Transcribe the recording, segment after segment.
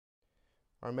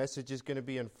Our message is going to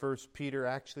be in 1 Peter,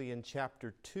 actually in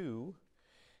chapter 2.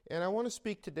 And I want to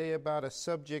speak today about a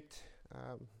subject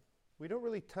we don't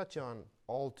really touch on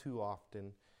all too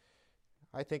often.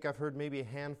 I think I've heard maybe a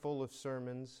handful of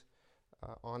sermons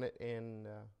on it and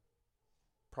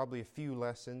probably a few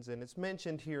lessons. And it's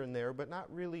mentioned here and there, but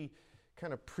not really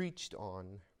kind of preached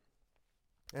on.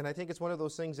 And I think it's one of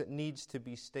those things that needs to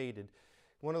be stated.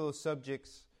 One of those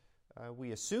subjects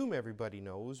we assume everybody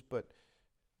knows,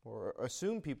 or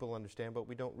assume people understand, but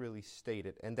we don't really state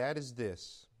it. And that is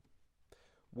this: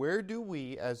 where do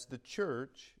we as the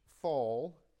church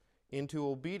fall into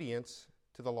obedience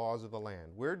to the laws of the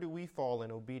land? Where do we fall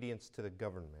in obedience to the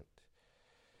government?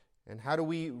 And how do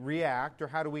we react, or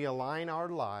how do we align our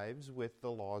lives with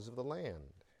the laws of the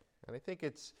land? And I think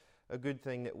it's a good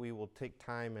thing that we will take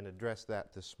time and address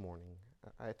that this morning.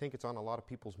 I think it's on a lot of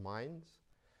people's minds.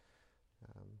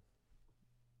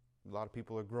 A lot of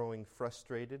people are growing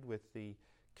frustrated with the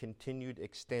continued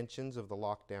extensions of the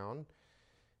lockdown.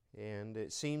 And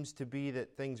it seems to be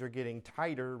that things are getting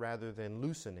tighter rather than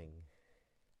loosening.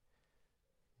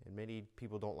 And many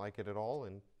people don't like it at all.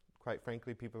 And quite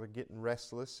frankly, people are getting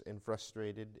restless and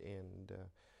frustrated, and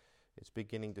it's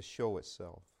beginning to show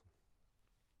itself.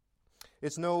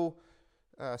 It's no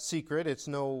secret, it's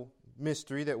no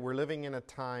mystery that we're living in a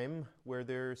time where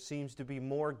there seems to be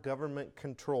more government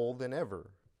control than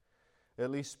ever. At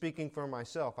least speaking for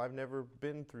myself, I've never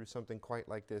been through something quite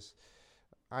like this.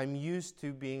 I'm used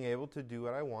to being able to do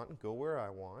what I want and go where I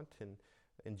want and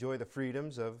enjoy the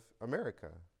freedoms of America.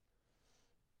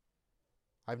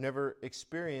 I've never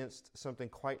experienced something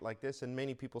quite like this, and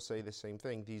many people say the same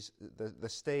thing. The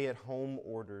stay-at-home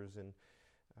orders, and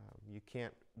you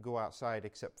can't go outside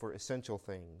except for essential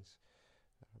things.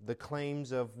 The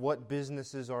claims of what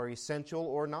businesses are essential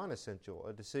or non-essential,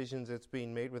 a decision that's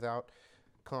being made without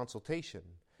consultation.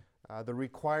 The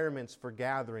requirements for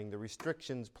gathering, the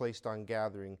restrictions placed on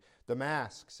gathering, the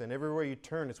masks, and everywhere you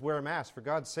turn, it's wear a mask. For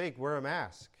God's sake, wear a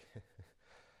mask.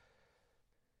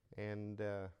 And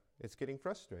it's getting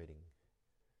frustrating.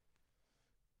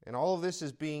 And all of this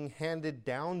is being handed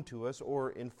down to us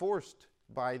or enforced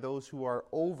by those who are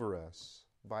over us,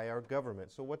 by our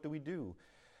government. So what do we do?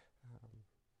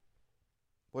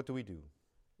 What do we do?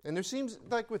 And there seems,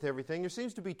 like with everything, there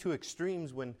seems to be two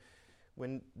extremes when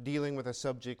dealing with a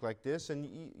subject like this.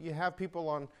 And you have people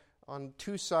on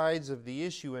two sides of the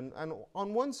issue. And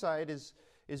on one side is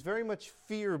very much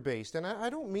fear-based. And I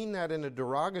don't mean that in a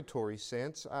derogatory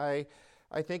sense. I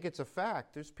think it's a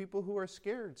fact. There's people who are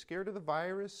scared of the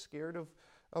virus, scared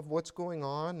of what's going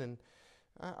on. And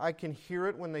I can hear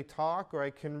it when they talk, or I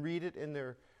can read it in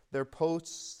their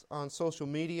posts on social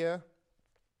media.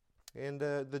 And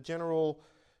the general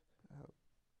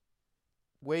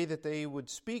way that they would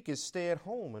speak is stay at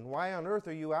home. And why on earth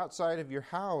are you outside of your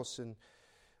house? And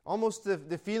almost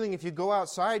the feeling if you go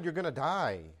outside, you're going to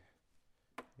die.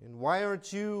 And why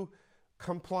aren't you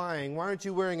complying? Why aren't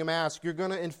you wearing a mask? You're going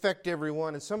to infect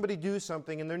everyone. And somebody do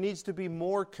something, and there needs to be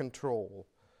more control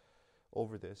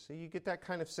over this. So you get that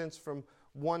kind of sense from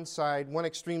one side, one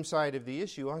extreme side of the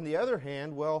issue. On the other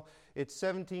hand, well, it's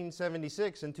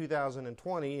 1776 in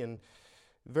 2020, and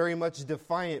very much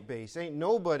defiant base. Ain't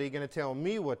nobody going to tell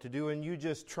me what to do, and you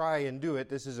just try and do it.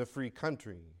 This is a free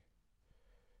country.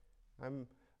 I'm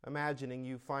imagining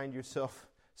you find yourself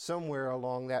somewhere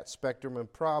along that spectrum,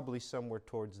 and probably somewhere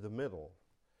towards the middle.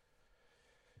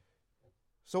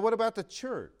 So what about the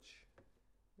church?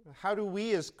 How do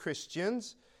we as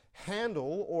Christians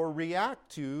handle or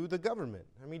react to the government?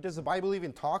 I mean, does the Bible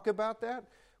even talk about that?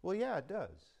 Well, yeah, it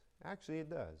does. Actually, it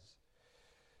does.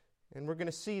 And we're going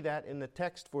to see that in the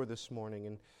text for this morning.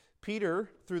 And Peter,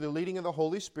 through the leading of the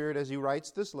Holy Spirit, as he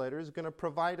writes this letter, is going to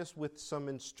provide us with some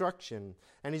instruction.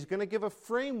 And he's going to give a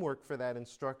framework for that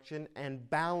instruction and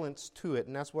balance to it.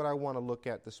 And that's what I want to look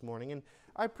at this morning. And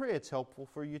I pray it's helpful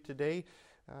for you today.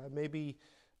 Maybe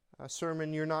a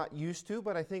sermon you're not used to,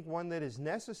 but I think one that is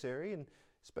necessary, and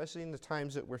especially in the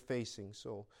times that we're facing.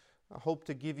 So I hope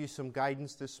to give you some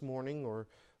guidance this morning, or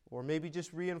maybe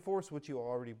just reinforce what you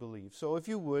already believe. So if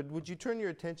you would you turn your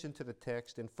attention to the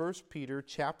text in 1 Peter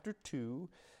chapter 2,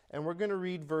 and we're going to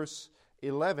read verse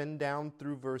 11 down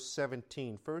through verse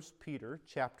 17. 1 Peter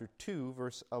chapter 2,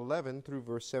 verse 11 through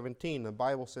verse 17. The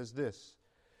Bible says this: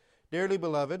 Dearly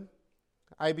beloved,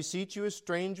 I beseech you as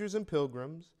strangers and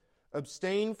pilgrims,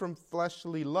 abstain from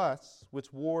fleshly lusts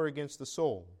which war against the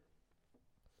soul,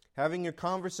 having your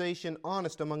conversation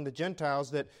honest among the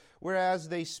Gentiles, that whereas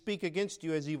they speak against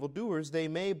you as evildoers, they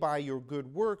may by your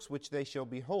good works, which they shall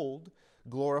behold,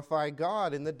 glorify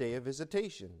God in the day of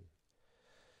visitation.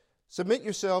 Submit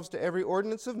yourselves to every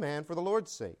ordinance of man for the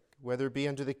Lord's sake, whether it be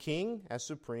unto the king as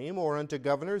supreme, or unto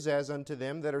governors as unto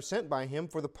them that are sent by him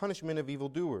for the punishment of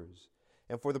evildoers,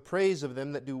 and for the praise of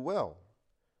them that do well.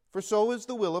 For so is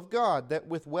the will of God, that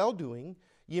with well-doing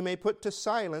ye may put to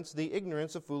silence the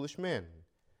ignorance of foolish men,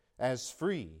 as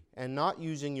free, and not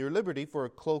using your liberty for a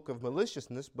cloak of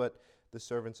maliciousness, but the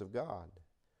servants of God.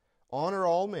 Honor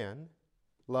all men,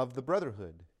 love the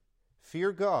brotherhood,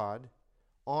 fear God,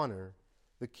 honor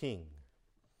the king.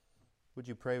 Would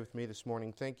you pray with me this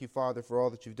morning? Thank you, Father, for all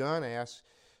that you've done. I ask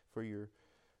for your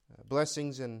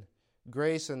blessings and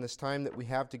grace in this time that we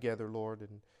have together, Lord,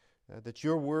 and that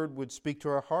your word would speak to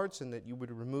our hearts and that you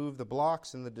would remove the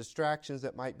blocks and the distractions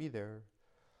that might be there.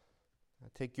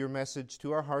 Take your message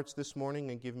to our hearts this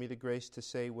morning and give me the grace to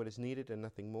say what is needed and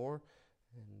nothing more,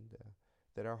 and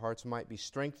that our hearts might be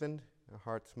strengthened, our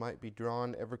hearts might be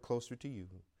drawn ever closer to you.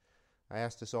 I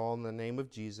ask this all in the name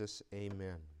of Jesus.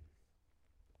 Amen.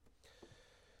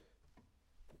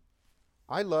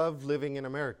 I love living in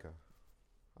America.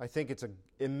 I think it's an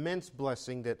immense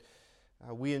blessing that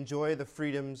we enjoy the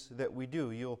freedoms that we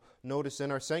do. You'll notice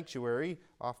in our sanctuary,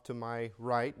 off to my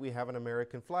right, we have an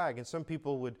American flag. And some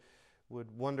people would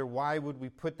wonder, why would we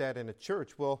put that in a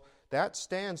church? Well, that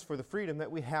stands for the freedom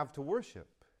that we have to worship.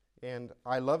 And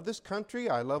I love this country.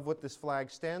 I love what this flag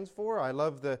stands for. I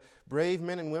love the brave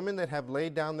men and women that have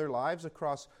laid down their lives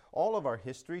across all of our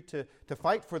history to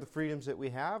fight for the freedoms that we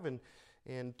have and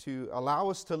to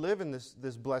allow us to live in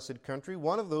this blessed country,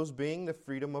 one of those being the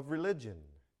freedom of religion.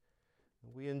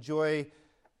 We enjoy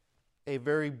a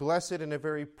very blessed and a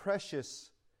very precious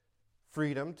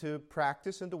freedom to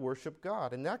practice and to worship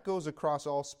God. And that goes across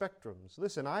all spectrums.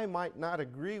 Listen, I might not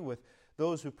agree with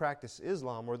those who practice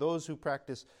Islam or those who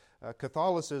practice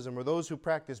Catholicism or those who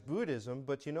practice Buddhism,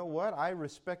 but you know what? I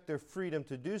respect their freedom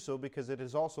to do so because it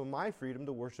is also my freedom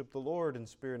to worship the Lord in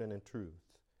spirit and in truth.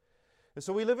 And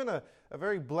so we live in a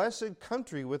very blessed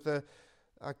country with a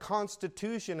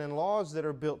constitution and laws that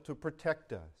are built to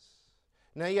protect us.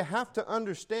 Now you have to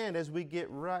understand as we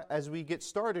get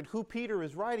started who Peter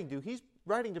is writing to. He's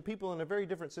writing to people in a very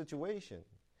different situation.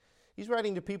 He's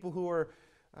writing to people who are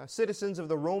citizens of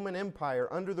the Roman Empire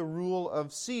under the rule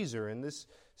of Caesar. And this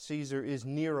Caesar is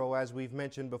Nero, as we've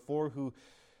mentioned before, who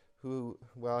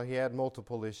he had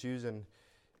multiple issues and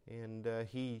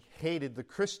he hated the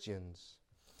Christians.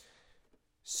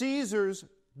 Caesar's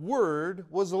word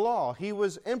was law. He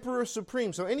was emperor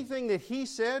supreme. So anything that he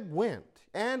said went.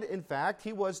 And in fact,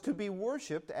 he was to be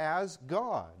worshipped as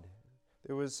God.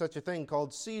 There was such a thing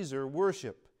called Caesar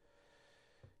worship.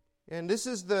 And this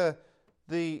is the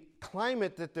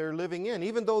climate that they're living in.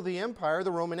 Even though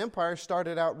the Roman Empire,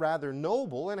 started out rather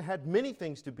noble and had many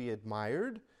things to be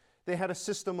admired, they had a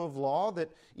system of law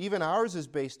that even ours is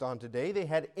based on today. They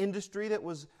had industry that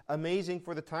was amazing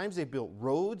for the times. They built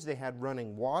roads. They had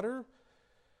running water.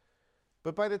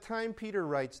 But by the time Peter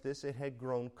writes this, it had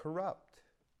grown corrupt.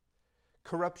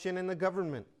 Corruption in the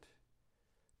government.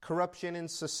 Corruption in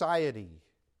society.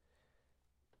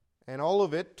 And all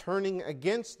of it turning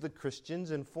against the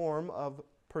Christians in form of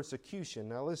persecution.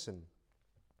 Now listen.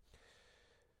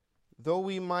 Though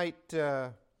we might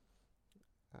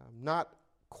not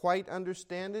quite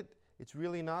understand it, it's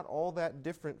really not all that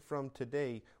different from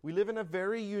today. We live in a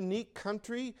very unique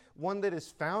country, one that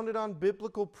is founded on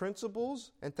biblical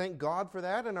principles, and thank God for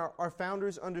that. And our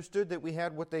founders understood that we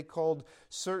had what they called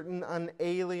certain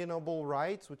unalienable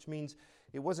rights, which means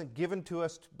it wasn't given to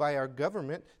us by our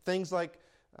government. Things like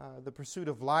the pursuit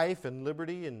of life and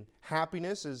liberty and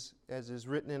happiness, as is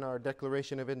written in our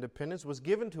Declaration of Independence, was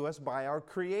given to us by our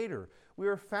Creator. We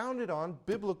are founded on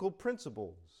biblical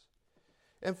principles.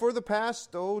 And for the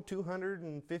past,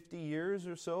 250 years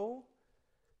or so,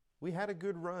 we had a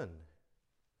good run.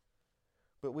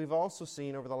 But we've also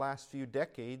seen over the last few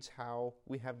decades how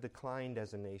we have declined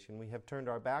as a nation. We have turned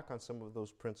our back on some of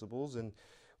those principles, and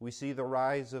we see the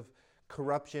rise of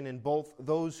corruption in both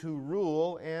those who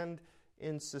rule and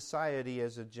in society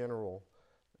as a general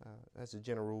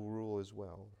rule as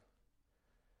well.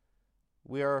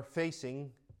 We are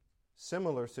facing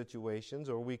similar situations,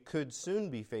 or we could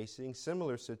soon be facing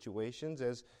similar situations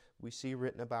as we see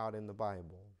written about in the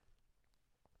Bible.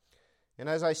 And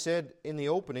as I said in the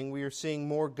opening, we are seeing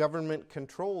more government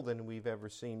control than we've ever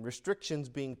seen, restrictions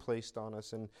being placed on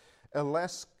us, and a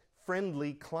less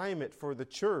friendly climate for the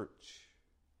church.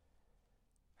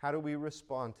 How do we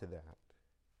respond to that?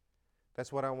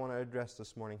 That's what I want to address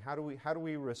this morning. How do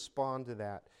we respond to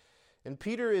that? And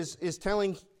Peter is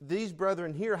telling these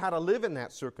brethren here how to live in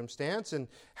that circumstance and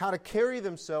how to carry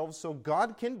themselves so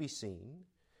God can be seen.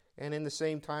 And in the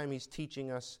same time, he's teaching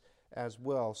us as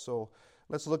well. So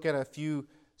let's look at a few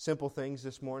simple things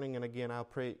this morning. And again, I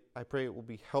pray it will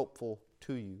be helpful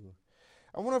to you.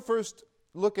 I want to first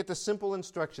look at the simple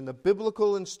instruction, the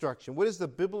biblical instruction. What is the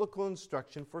biblical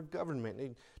instruction for government?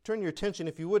 And turn your attention,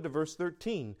 if you would, to verse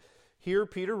 13. Here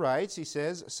Peter writes, he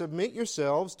says, "Submit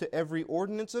yourselves to every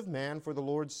ordinance of man for the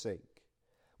Lord's sake,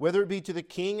 whether it be to the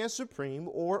king as supreme,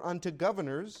 or unto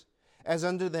governors, as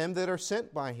unto them that are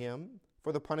sent by him,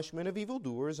 for the punishment of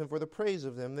evildoers, and for the praise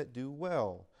of them that do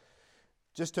well."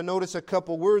 Just to notice a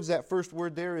couple words, that first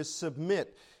word there is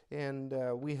submit. And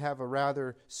we have a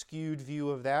rather skewed view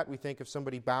of that. We think of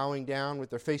somebody bowing down with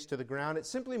their face to the ground. It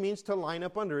simply means to line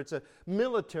up under. It's a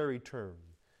military term,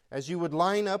 as you would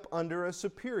line up under a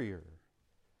superior.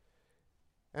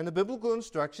 And the biblical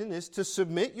instruction is to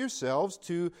submit yourselves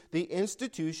to the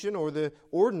institution or the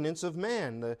ordinance of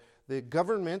man, the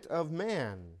government of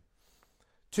man.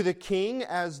 To the king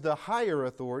as the higher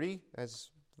authority,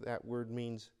 as that word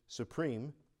means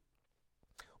supreme,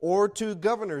 or to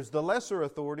governors, the lesser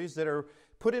authorities that are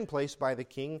put in place by the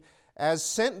king, as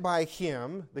sent by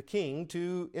him, the king,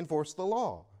 to enforce the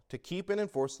law, to keep and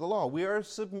enforce the law. We are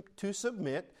to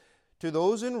submit to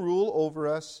those in rule over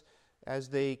us as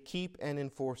they keep and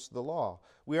enforce the law.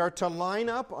 We are to line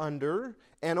up under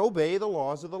and obey the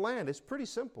laws of the land. It's pretty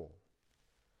simple.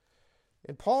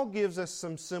 And Paul gives us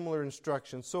some similar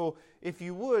instructions. So if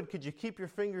you would, could you keep your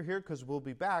finger here, because we'll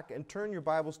be back, and turn your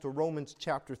Bibles to Romans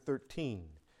chapter 13.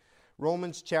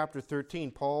 Romans chapter 13,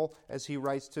 Paul, as he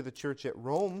writes to the church at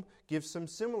Rome, gives some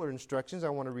similar instructions I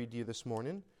want to read to you this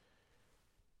morning.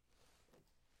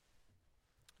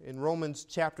 In Romans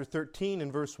chapter 13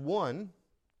 and verse 1,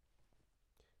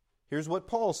 here's what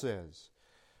Paul says.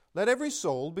 "Let every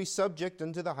soul be subject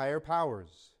unto the higher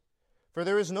powers. For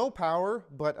there is no power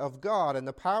but of God, and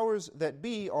the powers that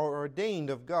be are ordained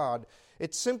of God."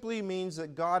 It simply means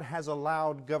that God has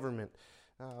allowed government.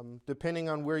 Depending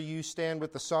on where you stand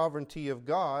with the sovereignty of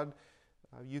God,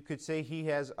 you could say He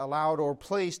has allowed or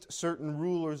placed certain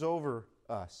rulers over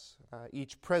us.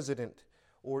 Each president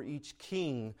or each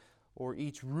king or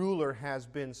each ruler has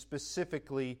been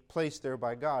specifically placed there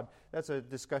by God. That's a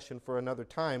discussion for another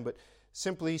time, but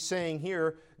simply saying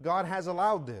here, God has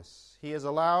allowed this. He has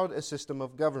allowed a system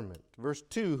of government. Verse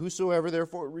 2, "Whosoever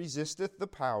therefore resisteth the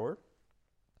power,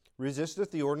 resisteth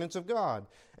the ordinance of God,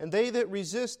 and they that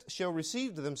resist shall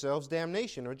receive to themselves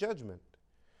damnation or judgment.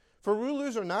 For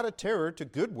rulers are not a terror to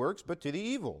good works, but to the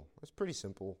evil." That's a pretty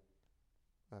simple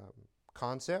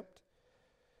concept.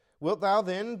 "Wilt thou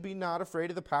then be not afraid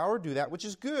of the power? Do that which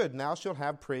is good, and thou shalt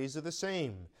have praise of the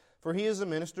same. For he is a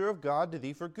minister of God to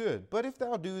thee for good. But if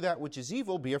thou do that which is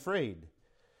evil, be afraid.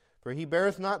 For he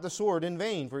beareth not the sword in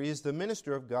vain, for he is the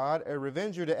minister of God, a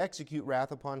revenger to execute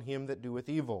wrath upon him that doeth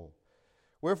evil.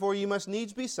 Wherefore ye must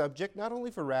needs be subject, not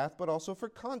only for wrath, but also for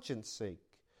conscience sake.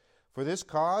 For this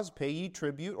cause pay ye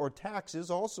tribute or taxes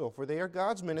also, for they are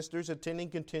God's ministers, attending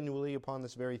continually upon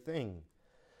this very thing.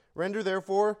 Render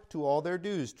therefore to all their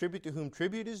dues, tribute to whom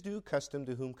tribute is due, custom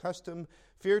to whom custom,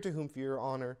 fear to whom fear,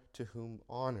 honor to whom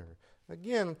honor."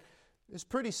 Again, it's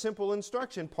pretty simple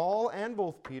instruction. Paul and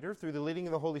both Peter, through the leading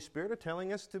of the Holy Spirit, are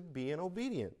telling us to be in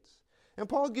obedience. And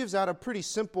Paul gives out a pretty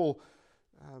simple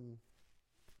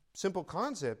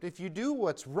concept. If you do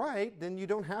what's right, then you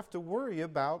don't have to worry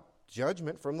about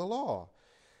judgment from the law.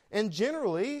 And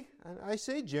generally, and I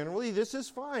say generally, this is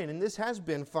fine, and this has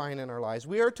been fine in our lives.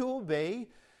 We are to obey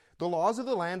the laws of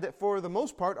the land that for the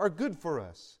most part are good for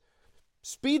us.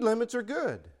 Speed limits are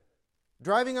good.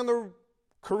 Driving on the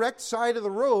correct side of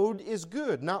the road is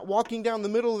good. Not walking down the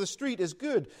middle of the street is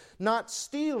good. Not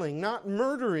stealing, not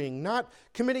murdering, not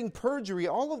committing perjury,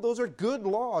 all of those are good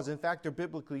laws. In fact, they're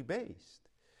biblically based.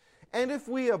 And if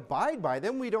we abide by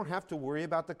them, we don't have to worry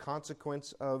about the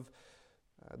consequence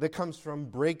that comes from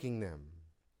breaking them.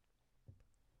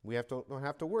 We don't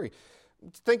have to worry.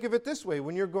 Think of it this way.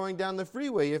 When you're going down the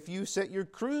freeway, if you set your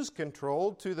cruise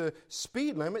control to the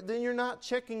speed limit, then you're not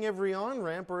checking every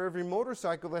on-ramp or every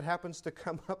motorcycle that happens to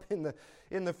come up in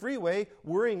the freeway,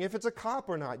 worrying if it's a cop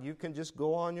or not. You can just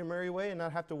go on your merry way and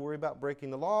not have to worry about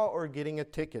breaking the law or getting a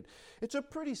ticket. It's a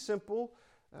pretty simple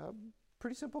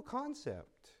concept.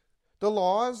 The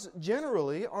laws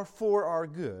generally are for our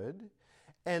good,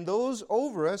 and those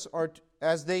over us are,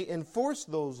 as they enforce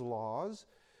those laws,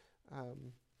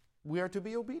 we are to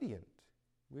be obedient.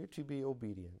 We are to be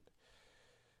obedient.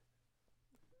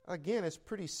 Again, it's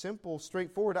pretty simple,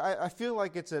 straightforward. I feel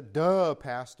like it's a duh,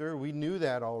 Pastor, we knew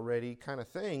that already kind of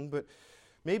thing, but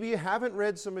maybe you haven't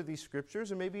read some of these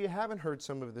scriptures, and maybe you haven't heard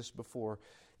some of this before.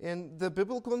 And the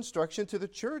biblical instruction to the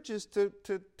church is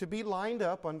to be lined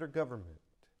up under government.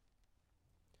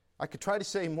 I could try to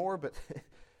say more, but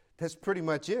that's pretty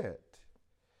much it.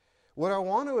 What I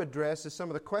want to address is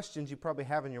some of the questions you probably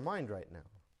have in your mind right now.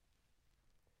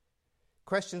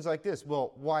 questions like this.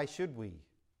 Well, why should we?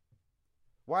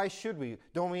 Why should we?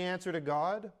 Don't we answer to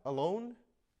God alone?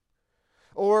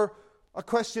 Or a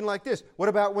question like this. What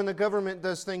about when the government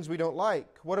does things we don't like?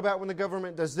 What about when the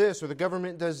government does this or the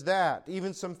government does that?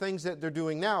 Even some things that they're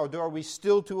doing now. Are we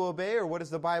still to obey, or what does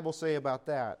the Bible say about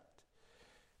that?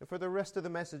 And for the rest of the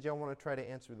message, I want to try to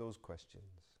answer those questions.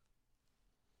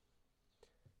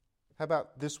 How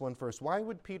about this one first? Why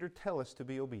would Peter tell us to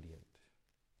be obedient?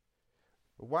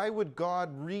 Why would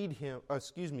God lead him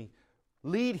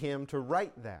to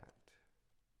write that?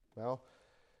 Well,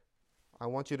 I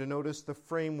want you to notice the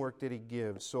framework that he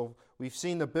gives. So we've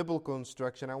seen the biblical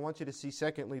instruction. I want you to see,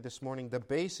 secondly, this morning, the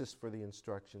basis for the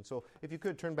instruction. So if you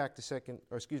could turn back to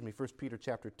 1 Peter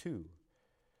chapter 2.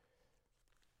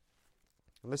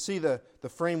 Let's see the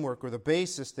framework or the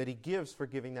basis that he gives for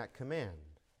giving that command.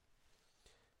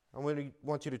 I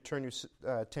want you to turn your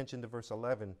attention to verse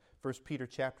 11. 1 Peter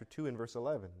chapter 2 and verse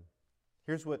 11.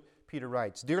 Here's what Peter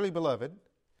writes. Dearly beloved,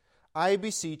 I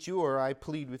beseech you, or I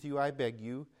plead with you, I beg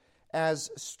you, as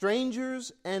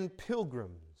strangers and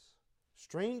pilgrims.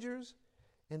 Strangers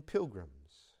and pilgrims.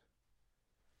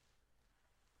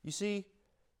 You see,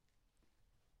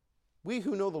 we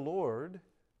who know the Lord,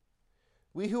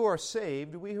 we who are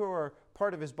saved, we who are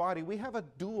part of His body, we have a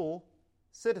dual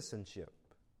citizenship.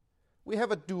 We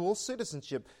have a dual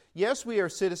citizenship. Yes, we are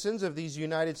citizens of these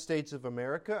United States of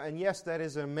America, and yes, that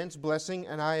is an immense blessing,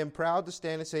 and I am proud to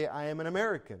stand and say I am an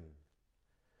American.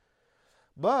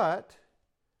 But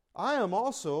I am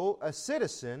also a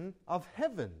citizen of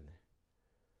heaven.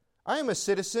 I am a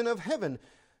citizen of heaven.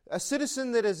 A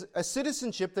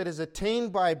citizenship that is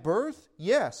attained by birth,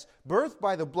 yes, birth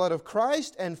by the blood of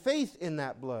Christ and faith in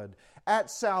that blood.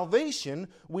 At salvation,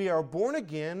 we are born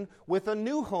again with a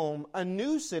new home, a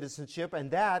new citizenship, and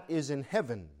that is in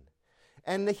heaven.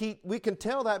 And we can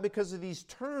tell that because of these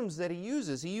terms that he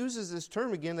uses. He uses this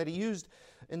term again that he used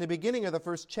in the beginning of the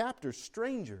first chapter,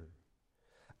 stranger.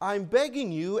 I'm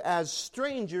begging you as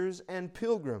strangers and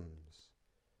pilgrims.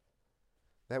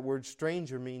 That word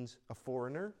stranger means a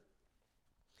foreigner,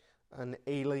 an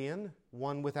alien,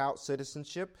 one without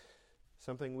citizenship,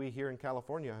 something we here in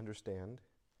California understand.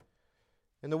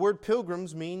 And the word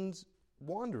pilgrims means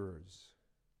wanderers.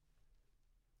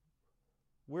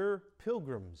 We're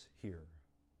pilgrims here.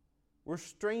 We're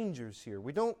strangers here.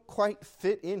 We don't quite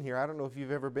fit in here. I don't know if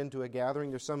you've ever been to a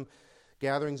gathering. There's some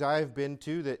gatherings I've been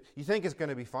to that you think it's going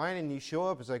to be fine, and you show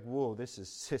up, it's like, whoa, this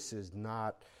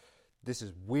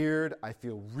is weird. I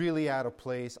feel really out of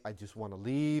place. I just want to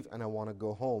leave and I want to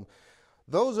go home.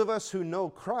 Those of us who know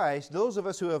Christ, those of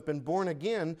us who have been born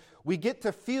again, we get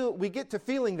to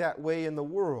feeling that way in the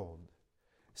world.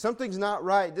 Something's not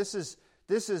right. This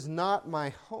is not my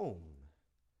home.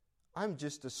 I'm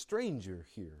just a stranger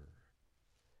here.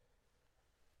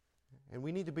 And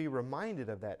we need to be reminded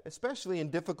of that, especially in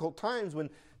difficult times when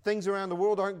things around the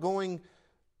world aren't going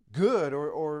good,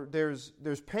 or there's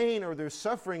pain, or there's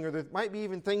suffering, or there might be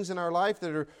even things in our life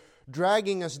that are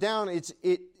dragging us down.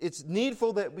 It's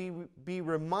needful that we be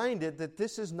reminded that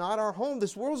this is not our home.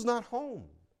 This world's not home.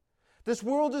 This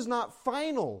world is not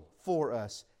final for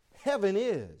us. Heaven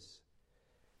is.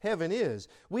 Heaven is.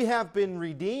 We have been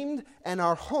redeemed, and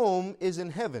our home is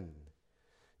in heaven.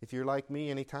 If you're like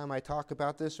me, anytime I talk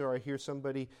about this or I hear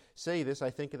somebody say this, I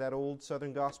think of that old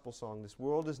Southern gospel song, "This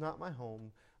world is not my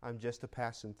home, I'm just a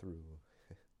passing through."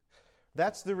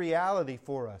 That's the reality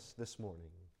for us this morning.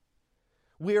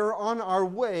 We are on our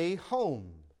way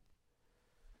home.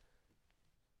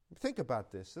 Think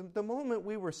about this. The moment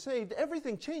we were saved,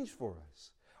 everything changed for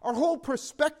us. Our whole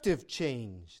perspective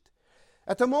changed.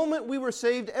 At the moment we were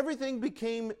saved, everything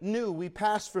became new. We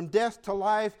passed from death to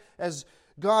life as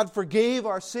God forgave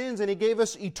our sins and He gave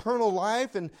us eternal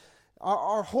life, and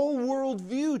our whole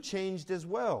worldview changed as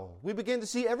well. We began to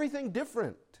see everything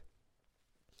different.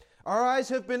 Our eyes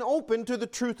have been opened to the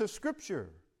truth of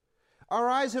Scripture. Our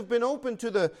eyes have been opened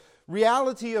to the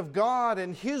reality of God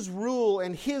and His rule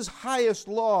and His highest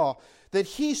law, that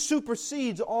He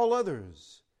supersedes all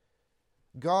others.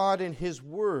 God and His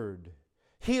Word.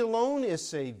 He alone is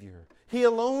Savior. He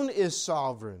alone is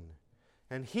sovereign.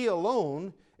 And He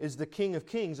alone is the King of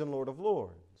Kings and Lord of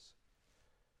Lords.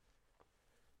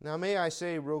 Now, may I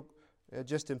say,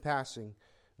 just in passing,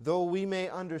 though we may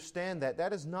understand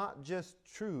that is not just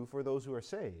true for those who are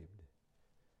saved.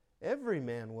 Every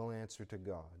man will answer to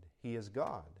God. He is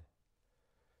God.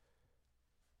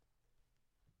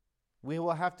 We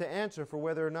will have to answer for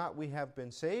whether or not we have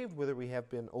been saved, whether we have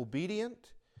been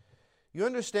obedient. You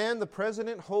understand the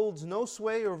president holds no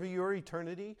sway over your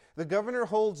eternity? The governor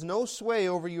holds no sway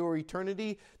over your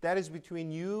eternity. That is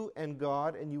between you and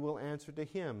God, and you will answer to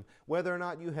Him, whether or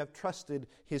not you have trusted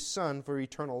His Son for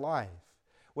eternal life,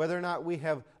 whether or not we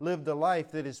have lived a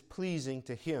life that is pleasing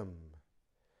to Him.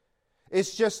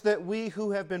 It's just that we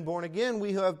who have been born again,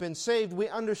 we who have been saved, we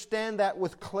understand that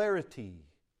with clarity.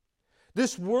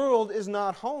 This world is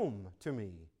not home to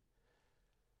me.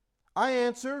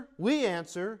 We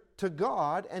answer to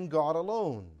God and God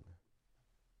alone.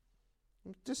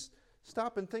 Just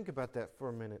stop and think about that for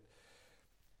a minute.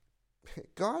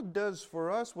 God does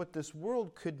for us what this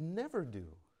world could never do.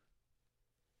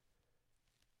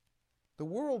 The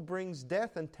world brings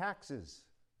death and taxes.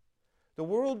 The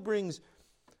world brings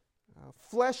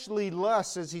fleshly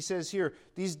lusts, as he says here,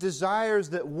 these desires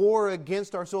that war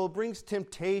against our soul. It brings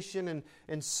temptation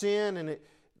and sin, and it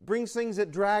brings things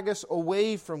that drag us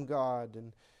away from God.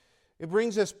 And it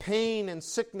brings us pain and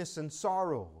sickness and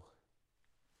sorrow.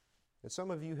 And some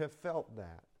of you have felt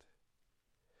that.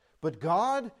 But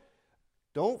God,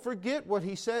 don't forget what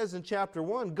He says in chapter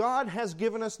 1. God has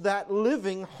given us that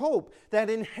living hope, that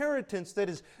inheritance that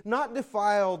is not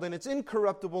defiled and it's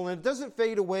incorruptible and it doesn't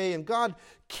fade away. And God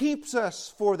keeps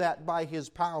us for that by His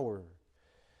power.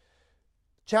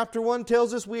 Chapter 1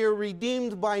 tells us we are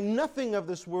redeemed by nothing of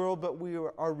this world, but we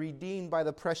are redeemed by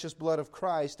the precious blood of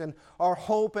Christ. And our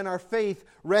hope and our faith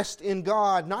rest in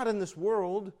God, not in this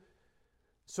world.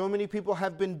 So many people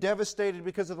have been devastated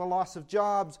because of the loss of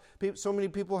jobs. So many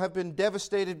people have been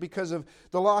devastated because of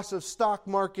the loss of stock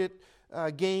market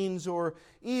gains, or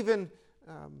even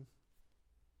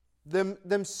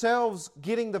themselves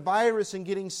getting the virus and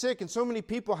getting sick. And so many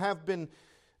people have been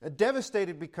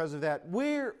devastated because of that.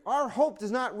 Our hope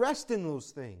does not rest in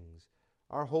those things.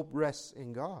 Our hope rests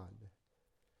in God.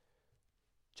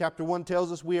 Chapter 1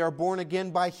 tells us we are born again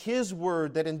by His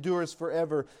Word that endures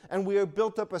forever, and we are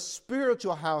built up a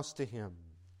spiritual house to Him.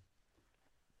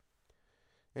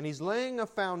 And He's laying a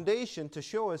foundation to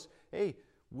show us, hey,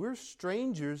 we're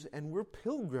strangers and we're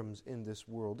pilgrims in this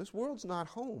world. This world's not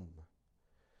home.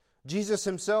 Jesus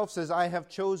Himself says, I have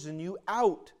chosen you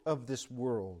out of this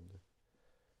world.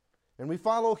 And we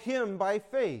follow Him by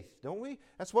faith, don't we?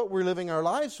 That's what we're living our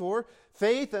lives for.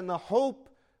 Faith and the hope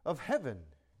of heaven.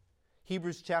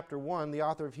 Hebrews chapter 1, the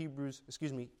author of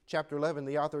chapter 11,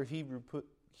 the author of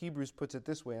Hebrews puts it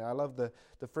this way. And I love the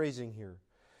phrasing here.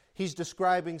 He's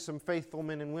describing some faithful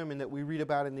men and women that we read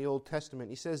about in the Old Testament.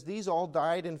 He says, these all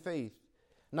died in faith,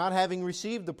 not having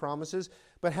received the promises,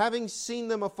 but having seen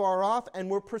them afar off and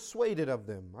were persuaded of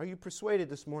them. Are you persuaded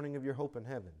this morning of your hope in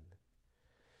heaven?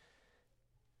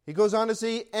 He goes on to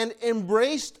say, and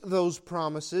embraced those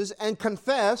promises and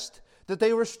confessed that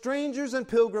they were strangers and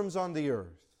pilgrims on the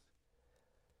earth.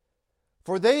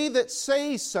 For they that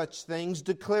say such things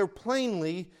declare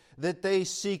plainly that they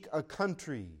seek a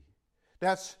country.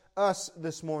 That's us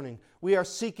this morning. We are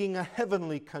seeking a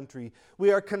heavenly country.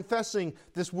 We are confessing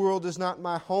this world is not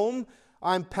my home.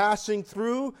 I'm passing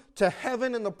through to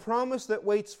heaven and the promise that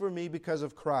waits for me because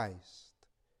of Christ.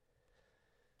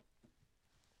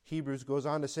 Hebrews goes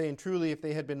on to say, and truly if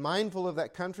they had been mindful of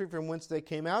that country from whence they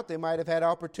came out, they might have had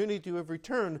opportunity to have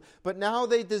returned. But now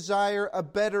they desire a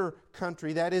better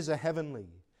country, that is a heavenly.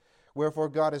 Wherefore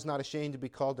God is not ashamed to be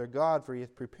called their God, for He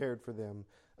hath prepared for them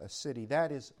a city.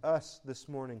 That is us this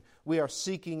morning. We are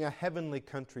seeking a heavenly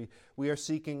country. We are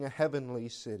seeking a heavenly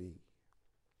city.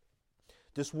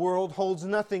 This world holds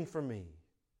nothing for me.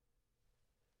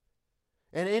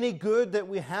 And any good that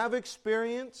we have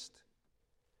experienced,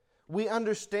 we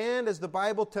understand, as the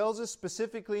Bible tells us,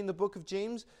 specifically in the book of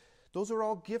James, those are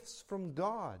all gifts from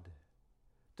God.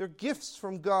 They're gifts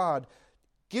from God,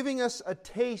 giving us a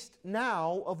taste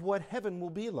now of what heaven will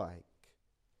be like.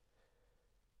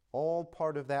 All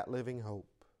part of that living hope.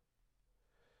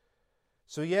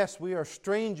 So yes, we are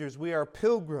strangers, we are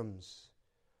pilgrims,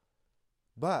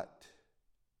 but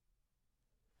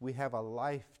we have a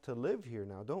life to live here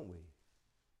now, don't we?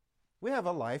 We have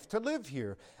a life to live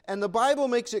here. And the Bible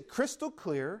makes it crystal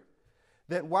clear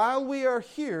that while we are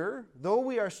here, though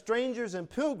we are strangers and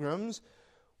pilgrims,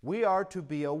 we are to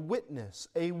be a witness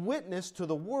to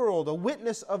the world, a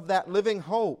witness of that living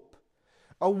hope,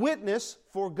 a witness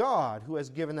for God who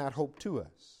has given that hope to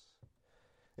us.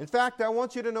 In fact, I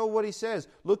want you to know what he says.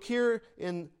 Look here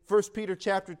in 1 Peter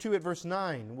chapter 2 at verse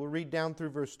 9. We'll read down through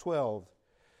verse 12.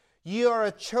 Ye are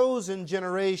a chosen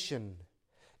generation,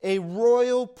 a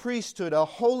royal priesthood, a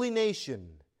holy nation,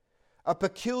 a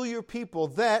peculiar people,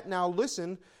 that, now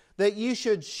listen, that ye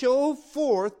should show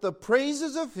forth the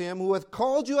praises of Him who hath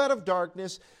called you out of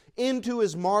darkness into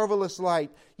His marvelous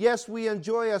light. Yes, we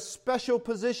enjoy a special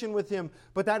position with Him,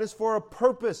 but that is for a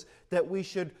purpose, that we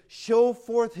should show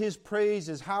forth His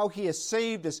praises, how He has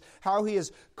saved us, how He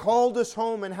has called us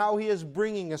home, and how He is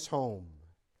bringing us home.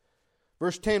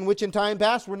 Verse 10, which in time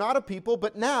past were not a people,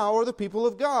 but now are the people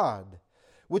of God,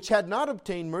 which had not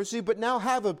obtained mercy, but now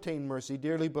have obtained mercy.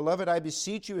 Dearly beloved, I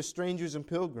beseech you as strangers and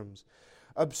pilgrims,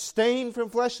 abstain from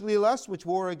fleshly lusts which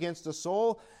war against the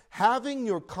soul, having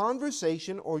your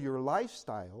conversation or your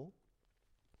lifestyle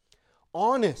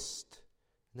honest.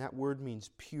 And that word means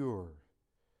pure,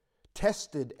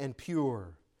 tested and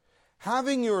pure.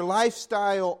 Having your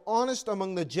lifestyle honest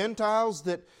among the Gentiles,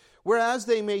 that whereas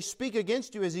they may speak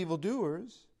against you as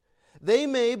evildoers, they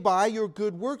may by your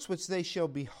good works which they shall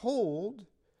behold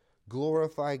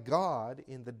glorify God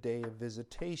in the day of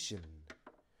visitation.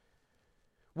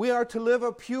 We are to live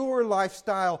a pure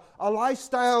lifestyle, a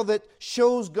lifestyle that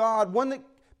shows God, one that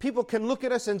people can look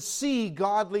at us and see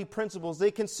godly principles.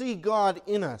 They can see God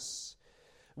in us.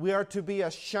 We are to be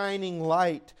a shining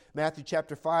light. Matthew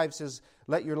chapter 5 says,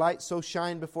 let your light so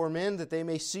shine before men that they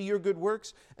may see your good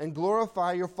works and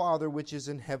glorify your Father which is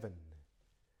in heaven.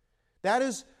 That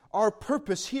is our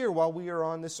purpose here while we are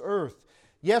on this earth.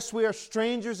 Yes, we are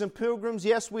strangers and pilgrims.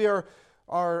 Yes, we are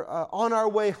on our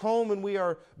way home and we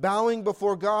are bowing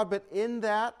before God, but in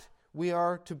that we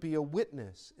are to be a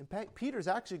witness. In fact, Peter's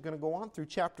actually going to go on through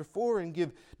chapter 4 and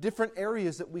give different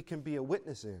areas that we can be a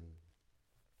witness in.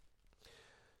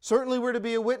 Certainly we're to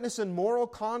be a witness in moral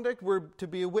conduct. We're to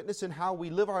be a witness in how we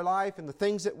live our life and the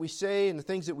things that we say and the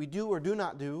things that we do or do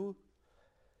not do.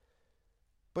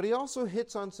 But he also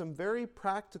hits on some very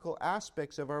practical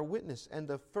aspects of our witness. And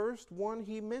the first one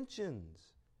he mentions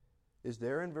is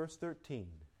there in verse 13.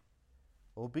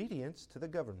 Obedience to the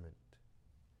government.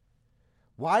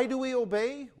 Why do we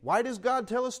obey? Why does God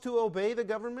tell us to obey the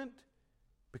government?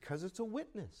 Because it's a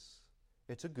witness.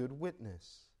 It's a good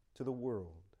witness to the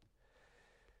world.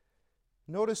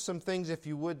 Notice some things, if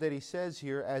you would, that he says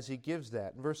here as he gives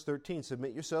that. In verse 13,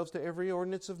 submit yourselves to every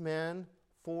ordinance of man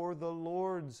for the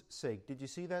Lord's sake. Did you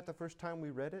see that the first time we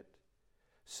read it?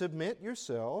 Submit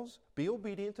yourselves, be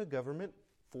obedient to government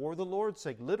for the Lord's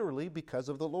sake, literally because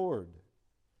of the Lord.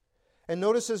 And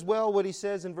notice as well what he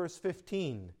says in verse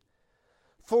 15.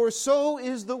 For so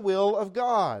is the will of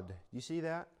God. You see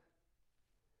that?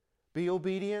 Be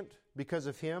obedient because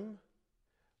of Him,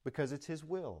 because it's His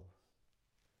will.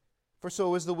 For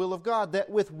so is the will of God, that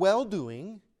with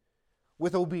well-doing,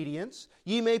 with obedience,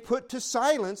 ye may put to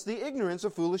silence the ignorance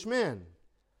of foolish men.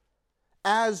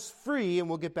 As free, and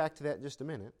we'll get back to that in just a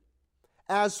minute,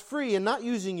 as free, and not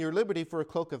using your liberty for a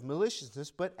cloak of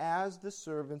maliciousness, but as the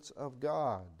servants of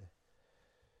God.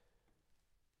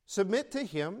 Submit to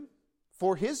Him,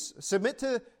 submit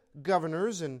to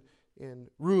governors and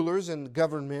rulers and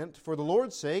government for the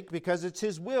Lord's sake, because it's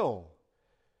His will.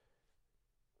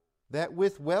 That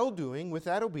with well-doing, with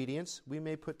that obedience, we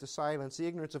may put to silence the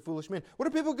ignorance of foolish men. What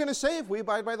are people going to say if we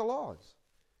abide by the laws?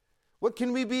 What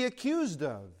can we be accused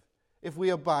of if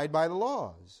we abide by the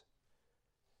laws?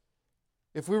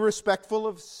 If we're respectful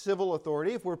of civil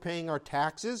authority, if we're paying our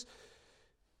taxes,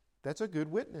 that's a good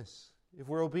witness. If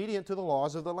we're obedient to the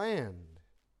laws of the land.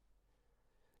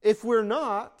 If we're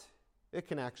not, it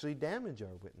can actually damage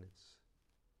our witness.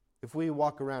 If we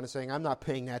walk around and saying, I'm not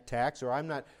paying that tax, or I'm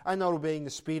not obeying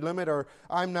the speed limit, or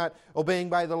I'm not obeying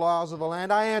by the laws of the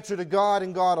land, I answer to God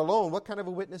and God alone, what kind of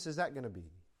a witness is that going to be?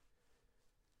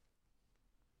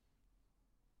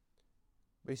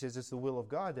 But he says it's the will of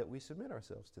God that we submit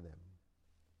ourselves to them.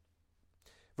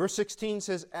 Verse 16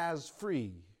 says, as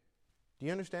free. Do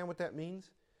you understand what that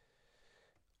means?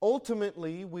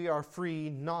 Ultimately, we are free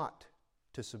not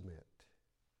to submit.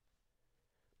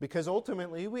 Because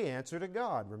ultimately we answer to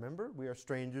God. Remember, we are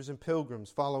strangers and pilgrims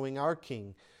following our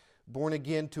King, born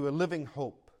again to a living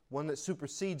hope, one that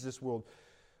supersedes this world.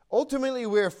 Ultimately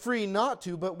we are free not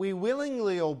to, but we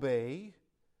willingly obey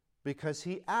because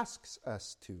He asks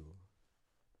us to.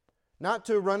 Not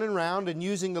to run around and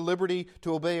using the liberty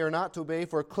to obey or not to obey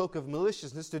for a cloak of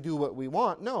maliciousness to do what we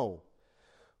want. No.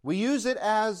 We use it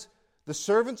as the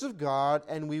servants of God,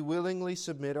 and we willingly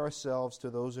submit ourselves to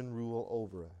those in rule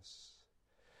over us.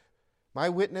 My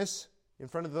witness in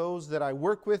front of those that I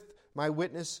work with, my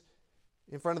witness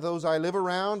in front of those I live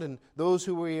around, and those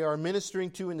who we are ministering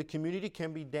to in the community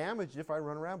can be damaged if I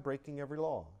run around breaking every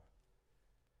law.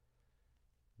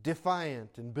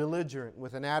 Defiant and belligerent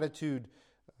with an attitude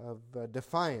of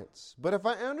defiance. But if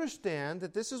I understand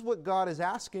that this is what God is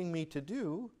asking me to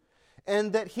do,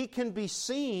 and that He can be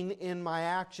seen in my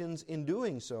actions in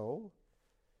doing so,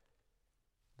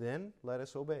 then let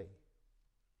us obey.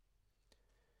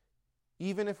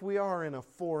 Even if we are in a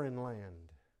foreign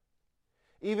land,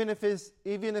 even if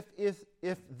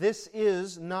this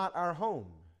is not our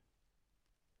home.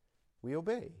 We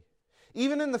obey.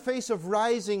 Even in the face of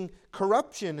rising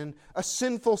corruption and a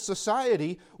sinful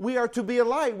society, we are to be a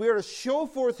light. We are to show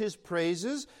forth His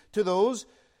praises to those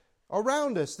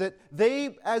around us, that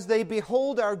they, as they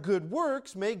behold our good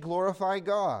works, may glorify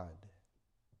God.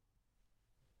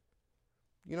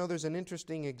 You know, there's an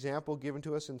interesting example given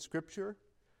to us in Scripture,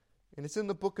 and it's in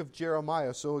the book of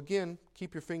Jeremiah. So again,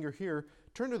 keep your finger here.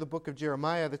 Turn to the book of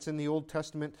Jeremiah that's in the Old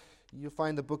Testament. You'll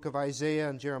find the book of Isaiah,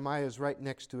 and Jeremiah is right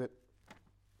next to it.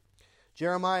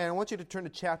 Jeremiah, I want you to turn to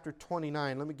chapter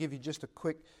 29. Let me give you just a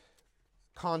quick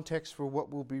context for what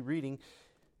we'll be reading.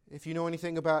 If you know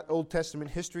anything about Old Testament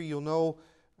history, you'll know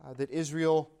that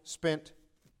Israel spent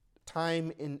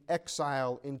time in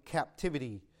exile, in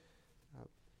captivity.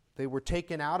 They were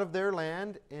taken out of their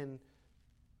land and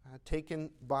taken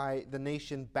by the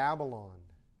nation Babylon.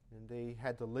 And they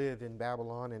had to live in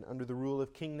Babylon and under the rule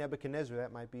of King Nebuchadnezzar.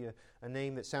 That might be a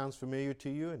name that sounds familiar to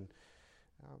you. And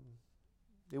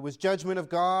it was judgment of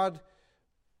God,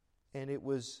 and it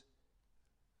was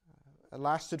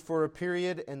lasted for a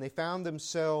period, and they found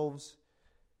themselves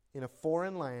in a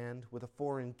foreign land with a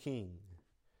foreign king.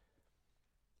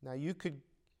 Now you could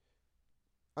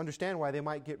understand why they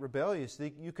might get rebellious.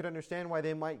 You could understand why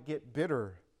they might get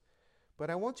bitter. But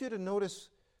I want you to notice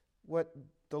what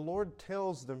the Lord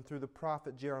tells them through the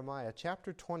prophet Jeremiah.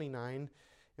 Chapter 29,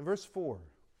 in verse 4.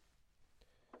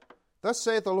 Thus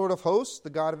saith the Lord of hosts, the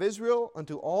God of Israel,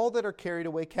 unto all that are carried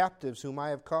away captives, whom I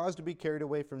have caused to be carried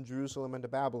away from Jerusalem unto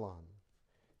Babylon.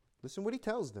 Listen what He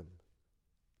tells them.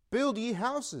 Build ye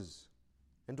houses,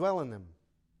 and dwell in them,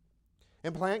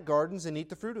 and plant gardens, and eat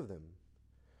the fruit of them.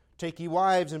 Take ye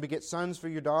wives, and beget sons for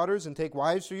your daughters, and take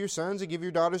wives for your sons, and give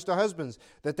your daughters to husbands,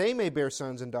 that they may bear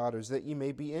sons and daughters, that ye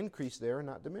may be increased there, and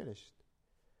not diminished.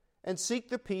 And seek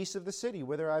the peace of the city,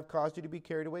 whither I have caused you to be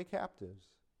carried away captives.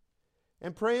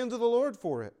 And pray unto the Lord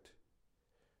for it.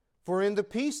 For in the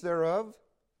peace thereof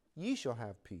ye shall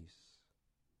have peace.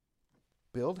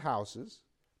 Build houses,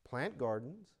 plant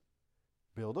gardens,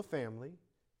 build a family,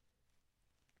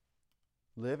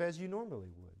 live as you normally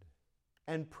would,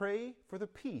 and pray for the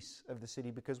peace of the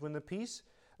city, because when the peace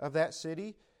of that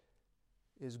city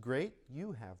is great,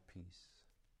 you have peace.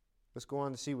 Let's go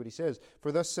on to see what he says.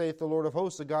 For thus saith the Lord of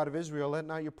hosts, the God of Israel, let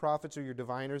not your prophets or your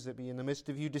diviners that be in the midst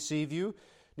of you deceive you,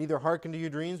 neither hearken to your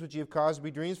dreams which ye have caused to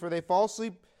be dreams, for they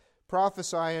falsely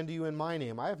prophesy unto you in my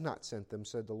name. I have not sent them,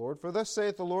 said the Lord. For thus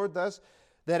saith the Lord, thus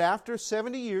that after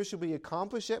 70 years shall be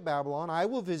accomplished at Babylon, I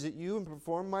will visit you and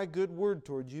perform my good word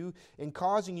toward you, in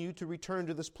causing you to return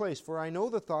to this place. For I know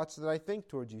the thoughts that I think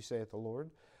toward you, saith the Lord,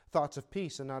 thoughts of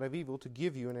peace and not of evil, to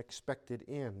give you an expected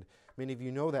end. Many of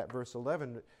you know that, verse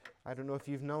 11. I don't know if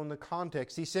you've known the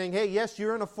context. He's saying, hey, yes,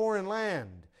 you're in a foreign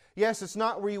land. Yes, it's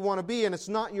not where you want to be, and it's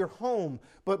not your home.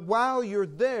 But while you're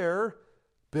there,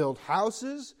 build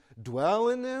houses, dwell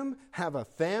in them, have a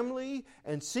family,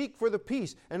 and seek for the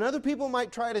peace. And other people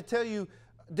might try to tell you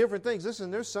different things.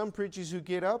 Listen, there's some preachers who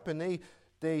get up and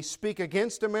they speak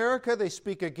against America, they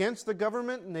speak against the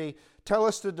government, and they tell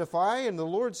us to defy, and the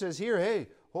Lord says here, hey,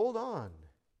 hold on.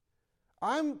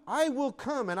 I will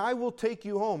come and I will take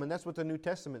you home. And that's what the New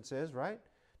Testament says, right?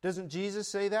 Doesn't Jesus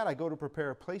say that? I go to prepare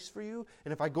a place for you.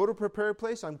 And if I go to prepare a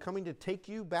place, I'm coming to take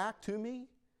you back to me.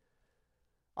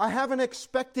 I have an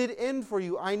expected end for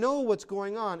you. I know what's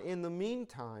going on. In the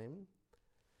meantime,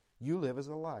 you live as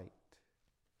a light.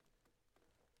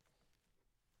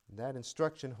 That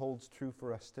instruction holds true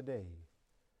for us today.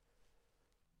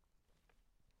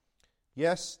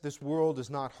 Yes, this world is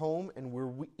not home, and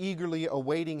we're eagerly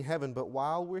awaiting heaven, but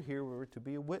while we're here, we're to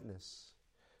be a witness.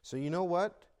 So you know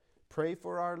what? Pray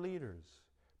for our leaders.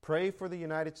 Pray for the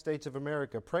United States of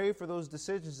America. Pray for those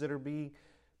decisions that are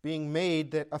being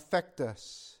made that affect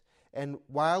us. And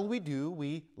while we do,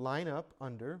 we line up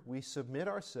under, we submit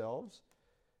ourselves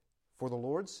for the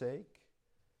Lord's sake,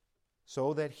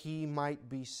 so that He might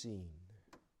be seen.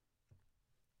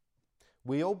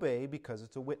 We obey because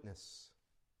it's a witness.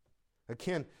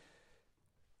 Again,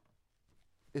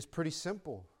 it's pretty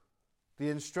simple. The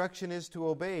instruction is to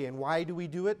obey. And why do we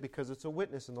do it? Because it's a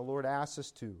witness, and the Lord asks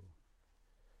us to.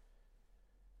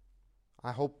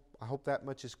 I hope that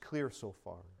much is clear so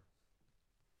far.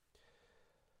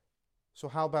 So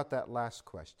how about that last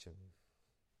question?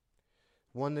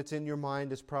 One that's in your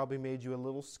mind has probably made you a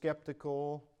little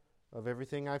skeptical of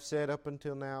everything I've said up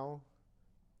until now.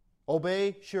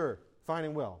 Obey? Sure, fine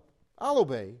and well. I'll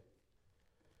obey.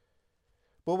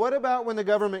 But what about when the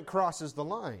government crosses the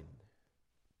line?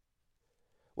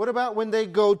 What about when they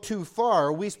go too far?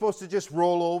 Are we supposed to just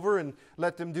roll over and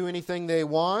let them do anything they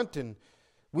want and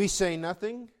we say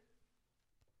nothing?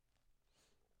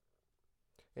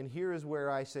 And here is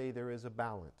where I say there is a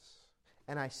balance.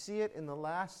 And I see it in the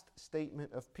last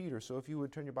statement of Peter. So if you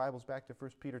would turn your Bibles back to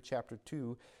 1 Peter chapter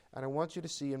 2, and I want you to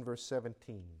see in verse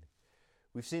 17.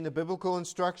 We've seen the biblical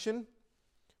instruction.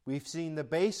 We've seen the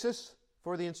basis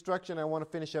for the instruction. I want to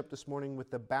finish up this morning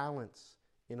with the balance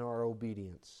in our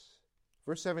obedience.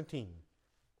 Verse 17.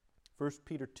 1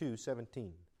 Peter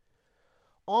 2:17.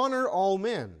 Honor all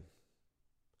men.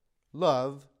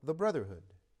 Love the brotherhood.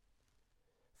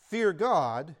 Fear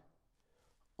God.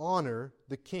 Honor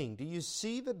the king. Do you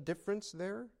see the difference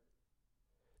there?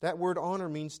 That word honor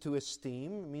means to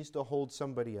esteem. It means to hold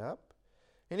somebody up.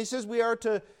 And he says we are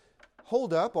to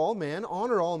hold up all men,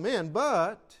 honor all men,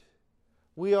 but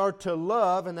we are to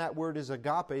love, and that word is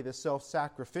agape, the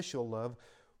self-sacrificial love.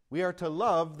 We are to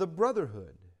love the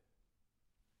brotherhood.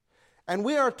 And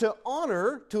we are to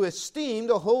honor, to esteem,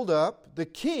 to hold up the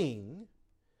king.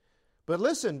 But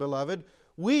listen, beloved,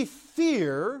 we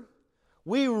fear,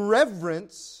 we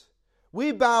reverence,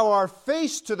 we bow our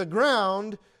face to the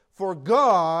ground for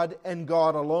God and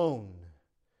God alone.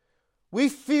 We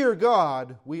fear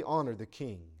God, we honor the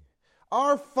king.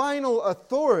 Our final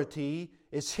authority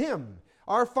is Him.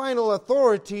 Our final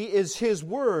authority is His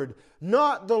Word,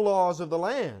 not the laws of the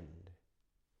land.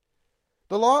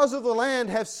 The laws of the land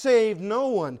have saved no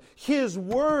one. His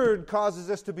Word causes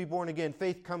us to be born again.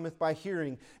 Faith cometh by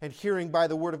hearing, and hearing by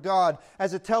the Word of God.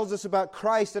 As it tells us about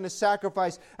Christ and His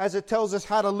sacrifice, as it tells us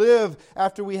how to live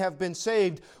after we have been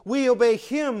saved, we obey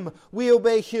Him, we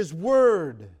obey His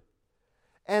Word.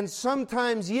 And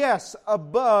sometimes, yes,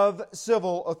 above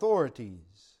civil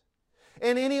authorities.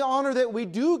 And any honor that we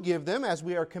do give them, as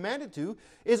we are commanded to,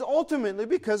 is ultimately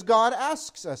because God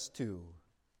asks us to.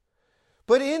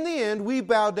 But in the end, we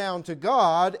bow down to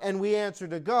God, and we answer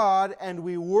to God, and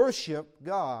we worship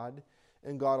God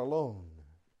and God alone.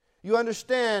 You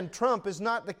understand, Trump is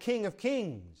not the King of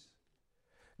Kings.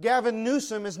 Gavin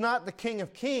Newsom is not the King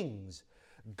of Kings.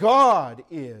 God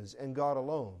is, and God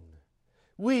alone.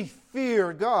 We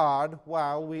fear God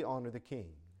while we honor the King.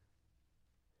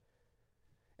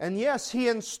 And yes, He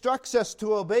instructs us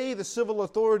to obey the civil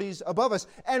authorities above us,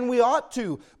 and we ought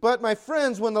to. But my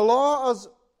friends, when the laws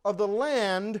of the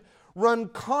land run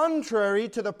contrary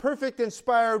to the perfect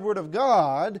inspired Word of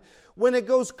God, when it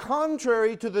goes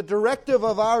contrary to the directive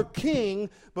of our King,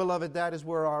 beloved, that is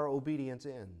where our obedience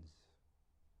ends.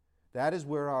 That is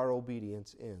where our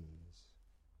obedience ends.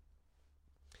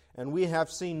 And we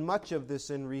have seen much of this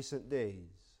in recent days.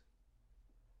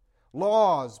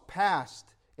 Laws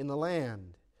passed in the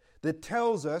land that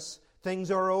tells us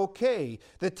things are okay,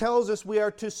 that tells us we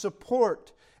are to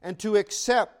support and to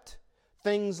accept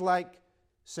things like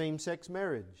same-sex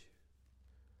marriage,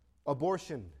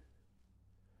 abortion,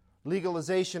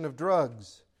 legalization of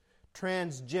drugs,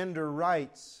 transgender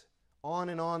rights, on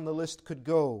and on the list could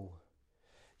go.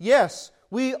 Yes,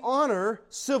 we honor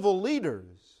civil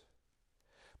leaders.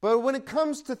 But when it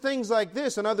comes to things like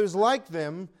this and others like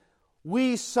them,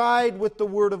 we side with the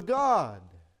Word of God.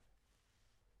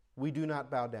 We do not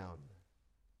bow down.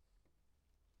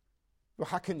 Well,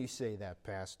 how can you say that,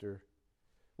 Pastor?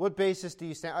 What basis do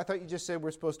you stand? I thought you just said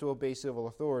we're supposed to obey civil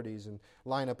authorities and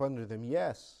line up under them.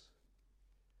 Yes.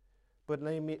 But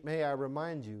may I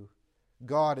remind you,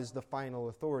 God is the final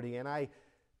authority, and I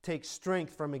take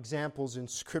strength from examples in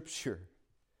Scripture.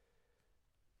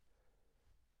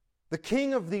 The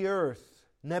king of the earth,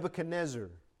 Nebuchadnezzar,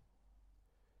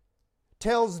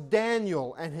 tells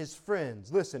Daniel and his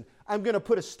friends, listen, I'm going to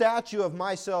put a statue of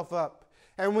myself up.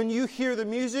 And when you hear the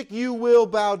music, you will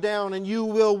bow down and you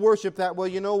will worship that. Well,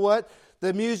 you know what?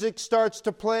 The music starts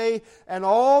to play and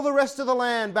all the rest of the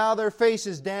land bow their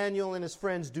faces. Daniel and his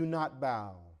friends do not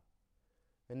bow.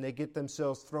 And they get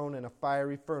themselves thrown in a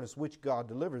fiery furnace, which God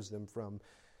delivers them from.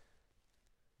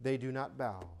 They do not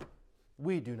bow.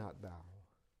 We do not bow.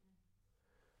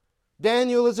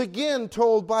 Daniel is again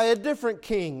told by a different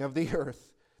king of the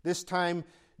earth. This time,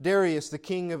 Darius, the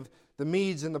king of the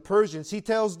Medes and the Persians. He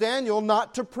tells Daniel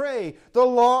not to pray. The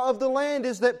law of the land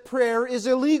is that prayer is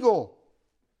illegal.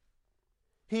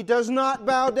 He does not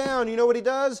bow down. You know what he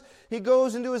does? He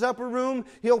goes into his upper room,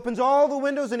 he opens all the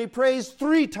windows, and he prays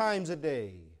 3 times a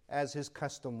day, as his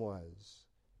custom was.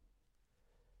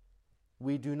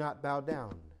 We do not bow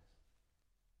down.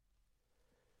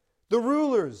 The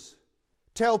rulers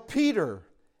tell Peter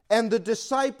and the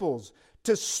disciples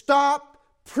to stop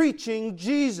preaching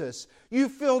Jesus. You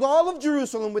filled all of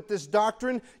Jerusalem with this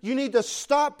doctrine. You need to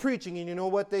stop preaching. And you know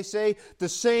what they say? The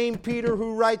same Peter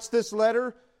who writes this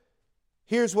letter,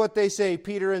 Here's what they say.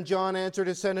 Peter and John answered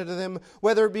and said unto them,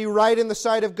 Whether it be right in the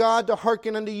sight of God to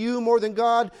hearken unto you more than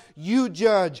God, you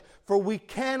judge. For we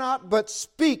cannot but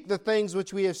speak the things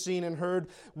which we have seen and heard.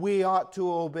 We ought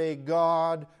to obey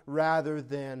God rather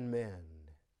than men.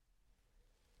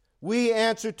 We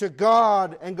answer to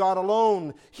God and God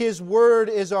alone. His word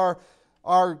is our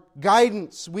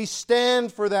guidance. We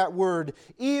stand for that word,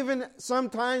 even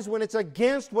sometimes when it's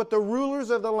against what the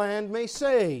rulers of the land may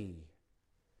say.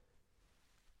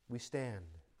 We stand.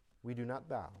 We do not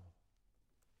bow.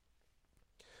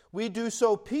 We do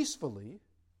so peacefully,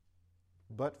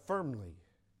 but firmly.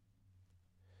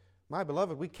 My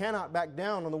beloved, we cannot back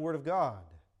down on the Word of God.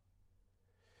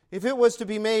 If it was to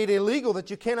be made illegal that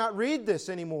you cannot read this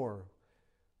anymore,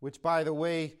 which, by the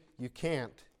way, you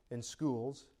can't in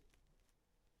schools.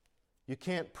 You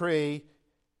can't pray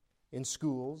in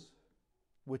schools,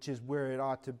 which is where it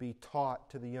ought to be taught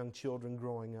to the young children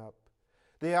growing up.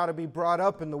 They ought to be brought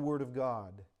up in the Word of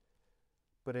God,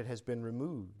 but it has been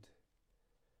removed.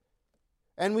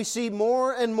 And we see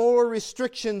more and more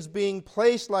restrictions being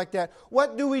placed like that.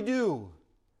 What do we do?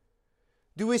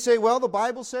 Do we say, well, the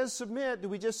Bible says submit? Do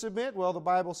we just submit? Well, the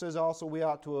Bible says also we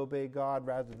ought to obey God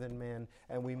rather than men,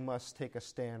 and we must take a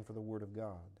stand for the Word of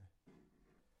God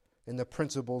and the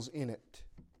principles in it.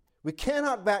 We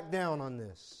cannot back down on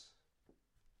this.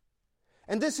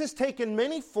 And this has taken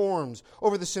many forms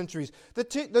over the centuries.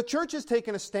 The church has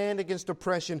taken a stand against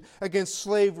oppression, against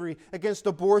slavery, against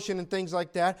abortion and things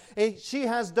like that. And she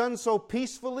has done so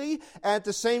peacefully, at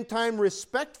the same time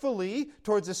respectfully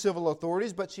towards the civil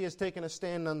authorities, but she has taken a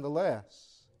stand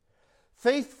nonetheless.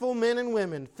 Faithful men and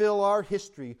women fill our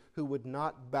history who would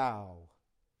not bow,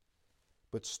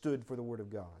 but stood for the Word of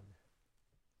God.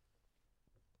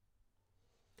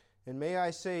 And may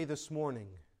I say this morning,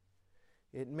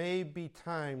 it may be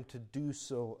time to do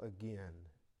so again.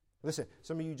 Listen,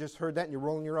 some of you just heard that and you're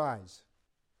rolling your eyes.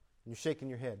 And you're shaking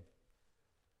your head.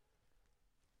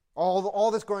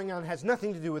 All that's going on has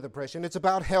nothing to do with oppression. It's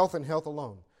about health and health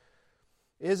alone.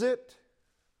 Is it?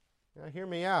 Now hear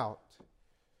me out.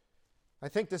 I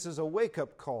think this is a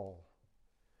wake-up call.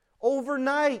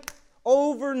 Overnight,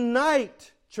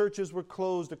 churches were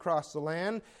closed across the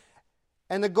land.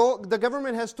 And the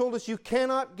government has told us you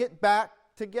cannot get back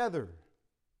together.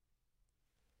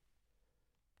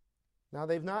 Now,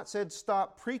 they've not said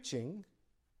stop preaching,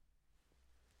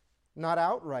 not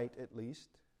outright at least,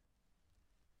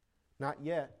 not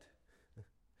yet.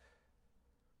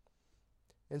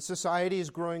 And society is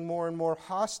growing more and more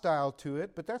hostile to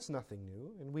it, but that's nothing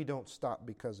new, and we don't stop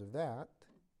because of that.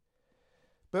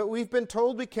 But we've been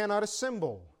told we cannot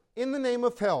assemble in the name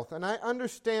of health, and I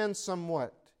understand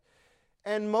somewhat.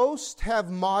 And most have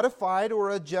modified or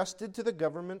adjusted to the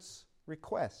government's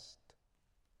request.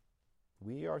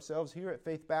 We ourselves here at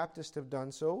Faith Baptist have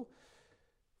done so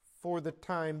for the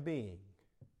time being.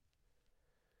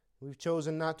 We've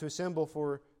chosen not to assemble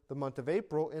for the month of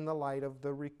April in the light of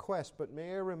the request. But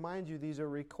may I remind you, these are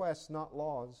requests, not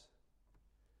laws.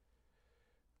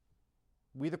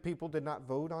 We the people did not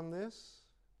vote on this.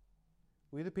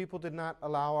 We the people did not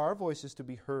allow our voices to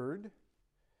be heard.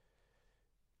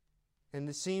 And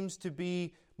it seems to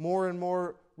be more and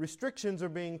more restrictions are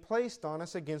being placed on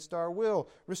us against our will.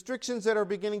 Restrictions that are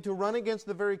beginning to run against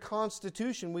the very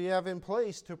Constitution we have in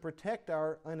place to protect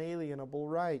our unalienable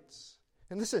rights.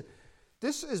 And listen,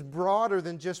 this is broader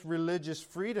than just religious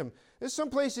freedom. There's some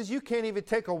places you can't even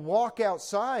take a walk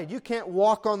outside. You can't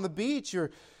walk on the beach.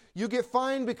 You get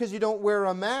fined because you don't wear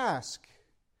a mask.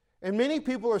 And many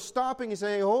people are stopping and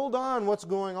saying, hold on, what's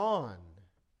going on?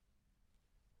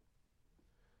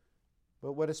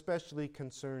 But what especially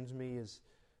concerns me is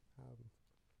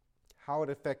how it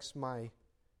affects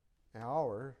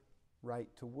our right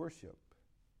to worship.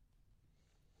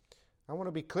 I want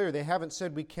to be clear. They haven't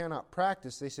said we cannot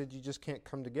practice. They said you just can't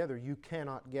come together. You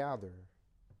cannot gather.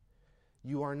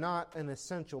 You are not an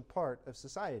essential part of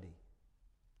society.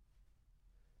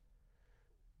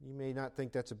 You may not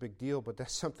think that's a big deal, but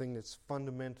that's something that's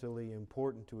fundamentally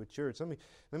important to a church.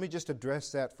 Let me just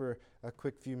address that for a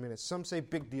quick few minutes. Some say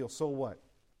big deal, so what?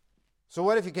 So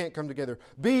what if you can't come together?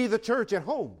 Be the church at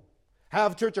home.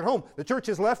 Have church at home. The church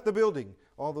has left the building.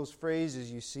 All those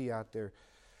phrases you see out there.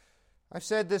 I've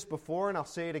said this before and I'll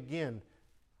say it again.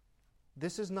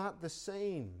 This is not the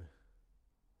same.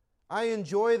 I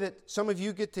enjoy that some of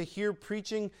you get to hear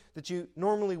preaching that you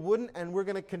normally wouldn't, and we're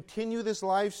going to continue this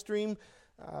live stream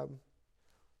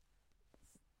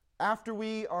after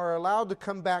we are allowed to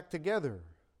come back together.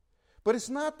 But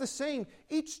it's not the same.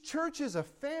 Each church is a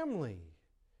family.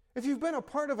 If you've been a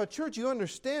part of a church, you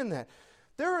understand that.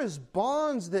 There is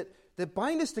bonds that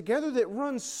bind us together that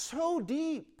run so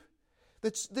deep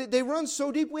They run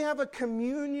so deep. We have a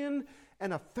communion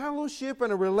and a fellowship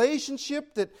and a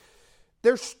relationship that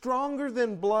they're stronger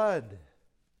than blood.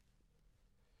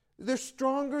 They're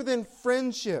stronger than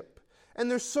friendship. And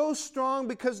they're so strong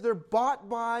because they're bought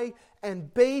by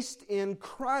and based in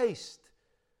Christ.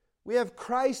 We have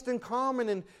Christ in common,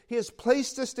 and He has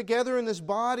placed us together in this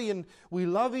body, and we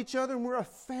love each other, and we're a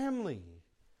family.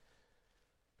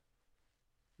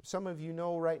 Some of you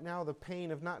know right now the pain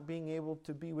of not being able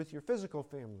to be with your physical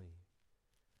family.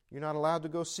 You're not allowed to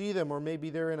go see them, or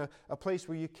maybe they're in a place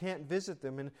where you can't visit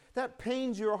them, and that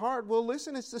pains your heart. Well,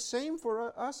 listen, it's the same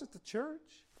for us at the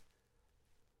church.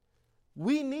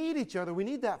 We need each other. We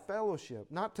need that fellowship.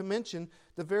 Not to mention,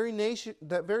 that very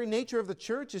nature of the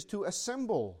church is to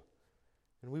assemble.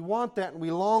 And we want that, and we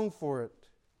long for it.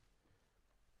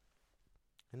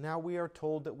 And now we are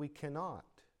told that we cannot.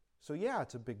 So yeah,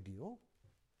 it's a big deal.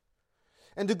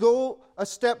 And to go a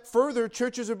step further,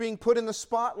 churches are being put in the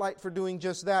spotlight for doing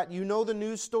just that. You know the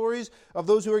news stories of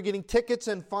those who are getting tickets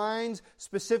and fines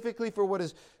specifically for what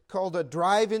is called a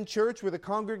drive-in church, where the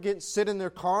congregants sit in their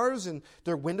cars and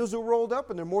their windows are rolled up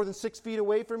and they're more than 6 feet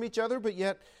away from each other, but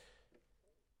yet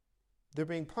they're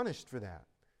being punished for that.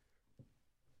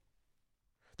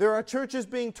 There are churches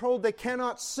being told they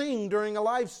cannot sing during a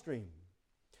live stream.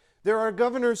 There are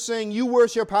governors saying, you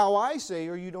worship how I say,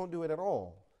 or you don't do it at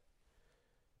all.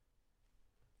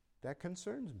 That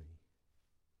concerns me.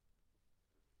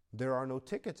 There are no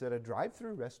tickets at a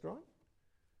drive-through restaurant.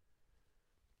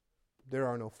 There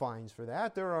are no fines for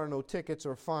that. There are no tickets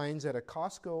or fines at a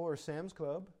Costco or Sam's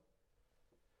Club.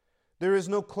 There is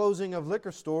no closing of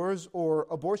liquor stores or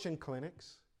abortion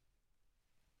clinics,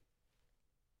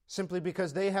 simply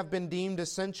because they have been deemed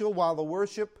essential while the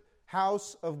worship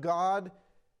house of God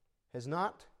has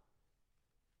not.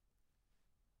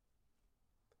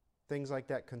 Things like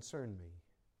that concern me.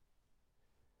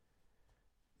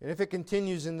 And if it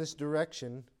continues in this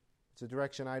direction, it's a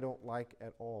direction I don't like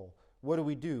at all. What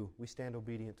do? We stand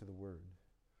obedient to the Word.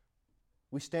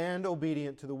 We stand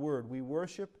obedient to the Word. We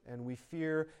worship and we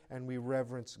fear and we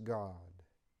reverence God.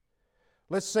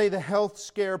 Let's say the health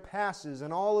scare passes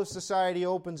and all of society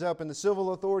opens up and the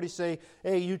civil authorities say,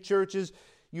 hey, you churches,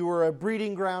 you are a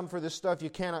breeding ground for this stuff. You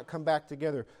cannot come back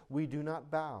together. We do not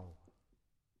bow.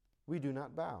 We do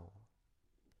not bow.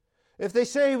 If they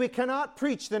say we cannot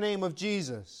preach the name of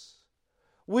Jesus,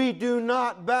 we do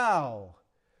not bow.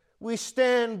 We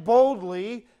stand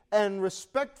boldly and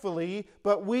respectfully,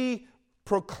 but we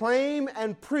proclaim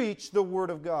and preach the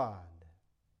Word of God.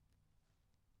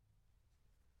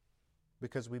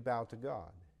 Because we bow to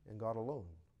God and God alone.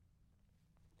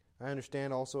 I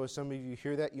understand also, as some of you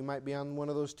hear that, you might be on one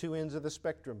of those two ends of the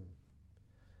spectrum.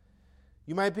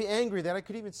 You might be angry that I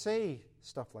could even say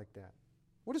stuff like that.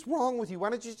 What is wrong with you? Why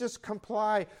don't you just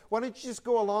comply? Why don't you just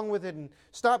go along with it and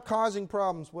stop causing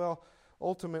problems? Well,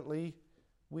 ultimately,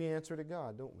 we answer to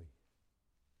God, don't we?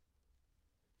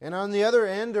 And on the other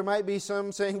end, there might be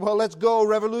some saying, well, let's go,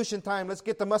 revolution time. Let's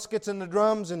get the muskets and the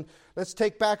drums and let's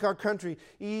take back our country.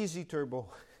 Easy, Turbo.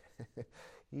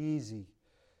 Easy.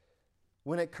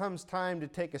 When it comes time to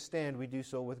take a stand, we do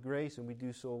so with grace and we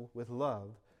do so with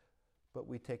love, but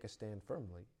we take a stand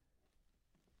firmly.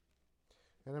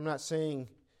 And I'm not saying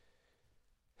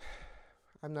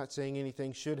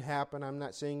anything should happen. I'm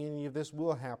not saying any of this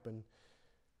will happen.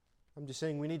 I'm just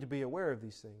saying we need to be aware of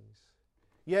these things.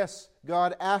 Yes,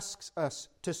 God asks us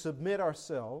to submit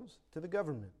ourselves to the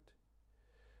government.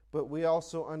 But we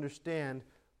also understand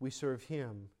we serve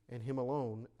Him and Him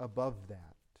alone above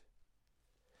that.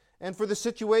 And for the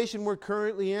situation we're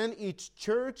currently in, each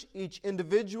church, each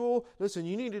individual, listen,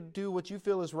 you need to do what you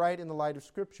feel is right in the light of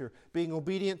Scripture, being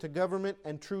obedient to government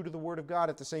and true to the Word of God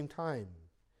at the same time.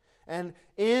 And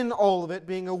in all of it,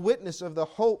 being a witness of the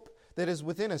hope that is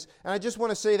within us. And I just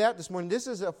want to say that this morning. This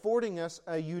is affording us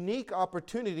a unique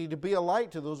opportunity to be a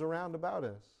light to those around about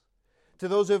us, to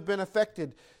those who have been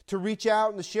affected, to reach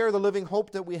out and to share the living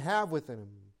hope that we have within them.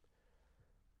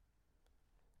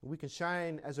 We can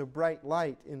shine as a bright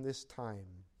light in this time.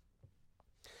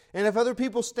 And if other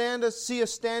people see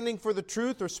us standing for the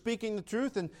truth or speaking the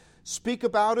truth and speak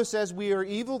about us as we are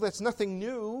evil, that's nothing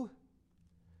new.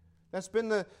 That's been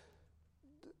the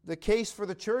case for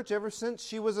the church ever since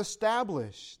she was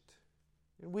established.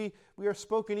 And we are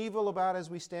spoken evil about as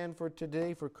we stand for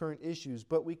today for current issues,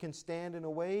 but we can stand in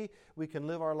a way, we can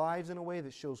live our lives in a way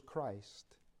that shows Christ.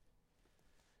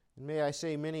 And may I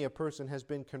say, many a person has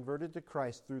been converted to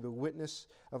Christ through the witness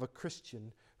of a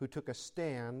Christian who took a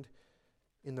stand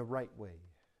in the right way.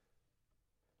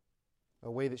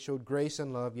 A way that showed grace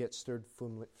and love, yet stood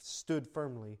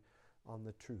firmly on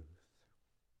the truth.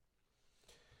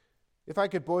 If I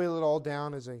could boil it all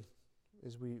down as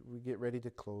as we get ready to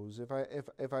close.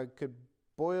 If I could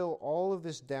boil all of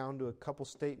this down to a couple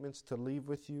statements to leave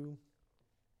with you,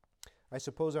 I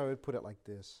suppose I would put it like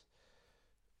this.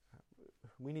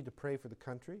 We need to pray for the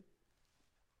country.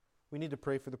 We need to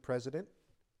pray for the president.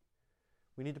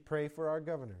 We need to pray for our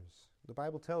governors. The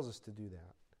Bible tells us to do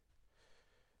that.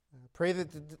 Pray that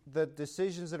the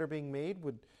decisions that are being made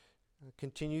would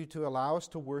continue to allow us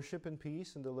to worship in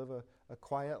peace and to live a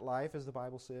quiet life, as the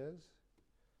Bible says.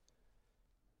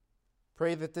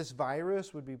 Pray that this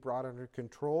virus would be brought under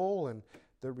control and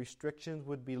the restrictions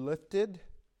would be lifted.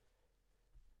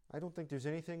 I don't think there's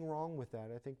anything wrong with that.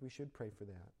 I think we should pray for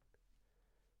that.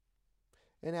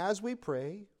 And as we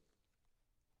pray,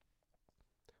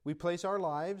 we place our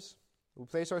lives, we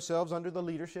place ourselves under the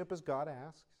leadership as God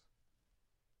asks.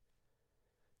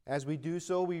 As we do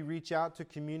so, we reach out to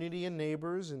community and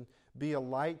neighbors and be a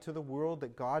light to the world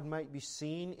that God might be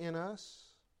seen in us.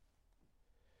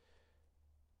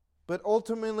 But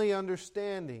ultimately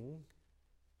understanding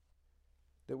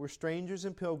that we're strangers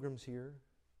and pilgrims here,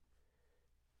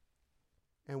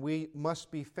 and we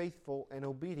must be faithful and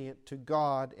obedient to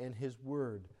God and His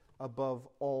Word above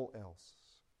all else.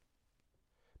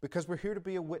 Because we're here to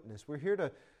be a witness. We're here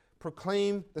to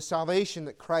proclaim the salvation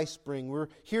that Christ brings. We're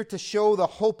here to show the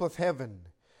hope of heaven.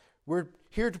 We're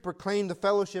here to proclaim the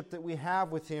fellowship that we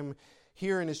have with Him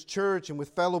here in His church and with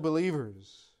fellow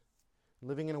believers,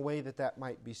 living in a way that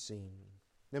might be seen.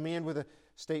 Let me end with a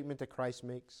statement that Christ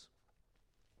makes.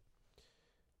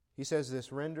 He says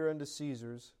this, "Render unto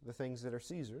Caesar's the things that are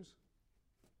Caesar's,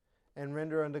 and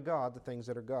render unto God the things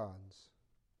that are God's."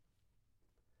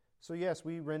 So yes,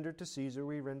 we render to Caesar,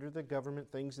 we render the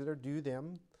government things that are due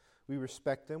them. We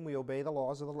respect them, we obey the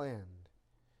laws of the land.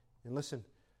 And listen,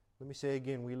 let me say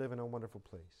again, we live in a wonderful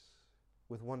place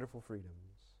with wonderful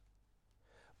freedoms.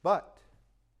 But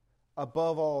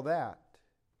above all that,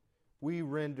 we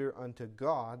render unto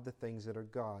God the things that are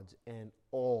God's, and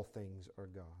all things are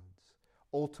God's.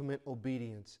 Ultimate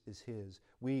obedience is His.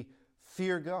 We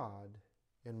fear God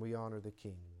and we honor the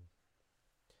King.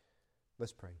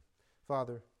 Let's pray.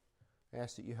 Father, I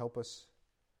ask that you help us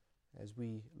as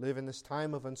we live in this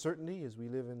time of uncertainty, as we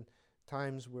live in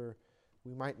times where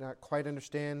we might not quite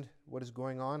understand what is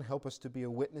going on. Help us to be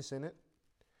a witness in it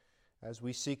as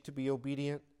we seek to be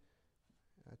obedient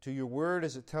to your word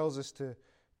as it tells us to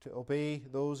obey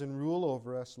those in rule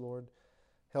over us, Lord.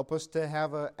 Help us to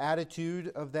have an attitude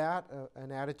of that,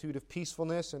 an attitude of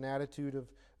peacefulness, an attitude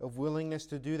of willingness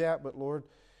to do that. But Lord,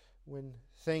 when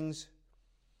things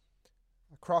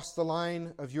cross the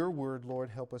line of your word, Lord,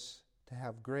 help us to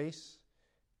have grace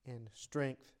and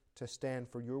strength to stand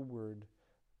for your word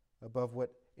above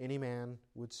what any man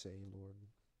would say, Lord.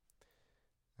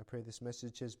 I pray this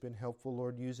message has been helpful.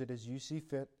 Lord, use it as you see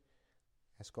fit.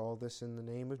 Ask all this in the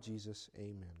name of Jesus.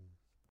 Amen.